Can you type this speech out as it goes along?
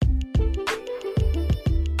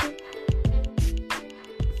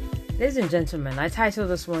Ladies and gentlemen, I titled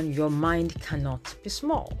this one, Your Mind Cannot Be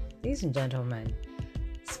Small. Ladies and gentlemen,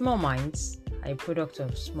 small minds are a product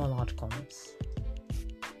of small outcomes.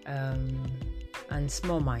 And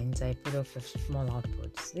small minds are a product of small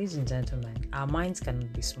outputs. Ladies and gentlemen, our minds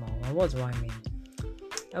cannot be small. And what do I mean?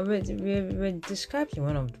 We described in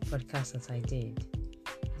one of the podcasts that I did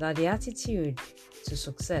that the attitude to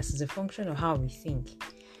success is a function of how we think.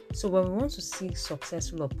 So when we want to seek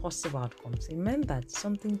successful or positive outcomes, it meant that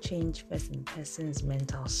something changed first in the person's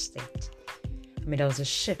mental state. There was a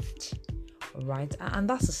shift, right? And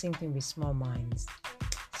that's the same thing with small minds.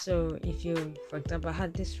 So if you, for example,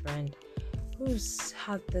 had this friend who's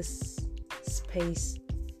had this space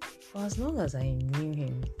for as long as I knew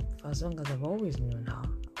him, for as long as I've always known her,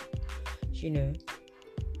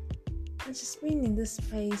 and she's been in this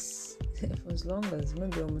space for as long as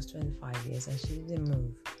maybe almost 25 years and she didn't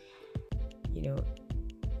move.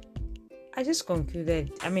 I just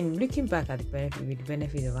concluded, looking back at with the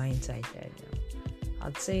benefit of hindsight right now,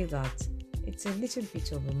 I'd say that it's a little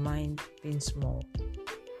bit of a mind being small.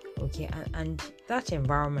 Okay, and that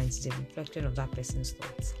environment is a reflection of that person's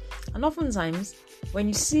thoughts. And oftentimes, when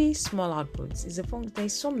you see small outputs,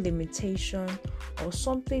 there's some limitation or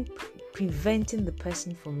something preventing the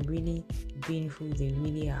person from really being who they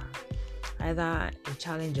really are. Either a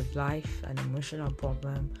challenge of life, an emotional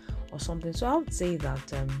problem, or something. So I would say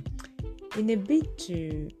that in a bit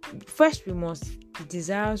to first, we must be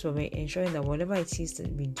desirous of ensuring that whatever it is that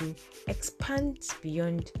we do expands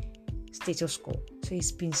beyond status quo. So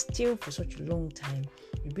it's been still for such a long time.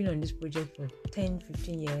 You've been on this project for 10,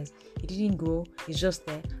 15 years. It didn't grow. It's just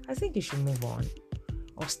there. I think you should move on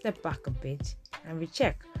or step back a bit and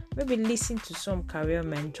recheck. Maybe listen to some career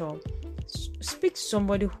mentor. Speak to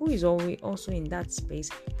somebody who is also in that space,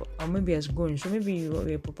 or maybe has grown. So maybe you're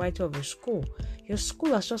a proprietor of a school. Your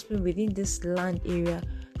school has just been within this land area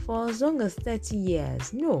for as long as 30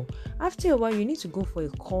 years. No, after a while, you need to go for a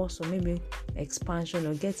course or maybe expansion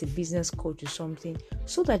or get a business coach or something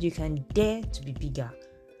so that you can dare to be bigger.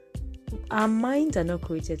 Our minds are not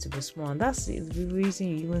created to be small, and that's the reason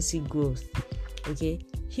you even see growth. Okay,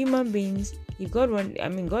 human beings. If God we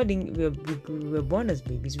were born as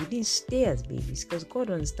babies. We didn't stay as babies because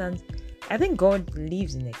God understands. I think God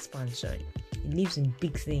lives in expansion. He lives in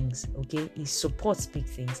big things. Okay, He supports big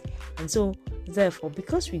things, and so therefore,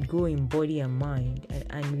 because we grow in body and mind,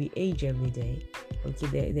 and we age every day.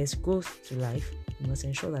 Okay, there's growth to life. We must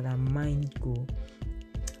ensure that our minds grow.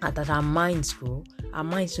 Our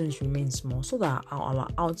minds don't remain small, so that our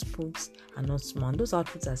outputs are not small. And those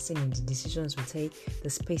outputs are seen in the decisions we take, the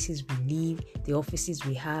spaces we live, the offices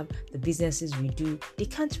we have, the businesses we do. They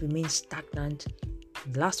can't remain stagnant.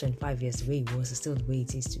 The last 25 years, the way it was is still the way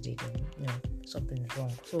it is today. Then, something is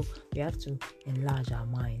wrong. So we have to enlarge our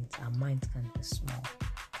minds. Our minds can't be small.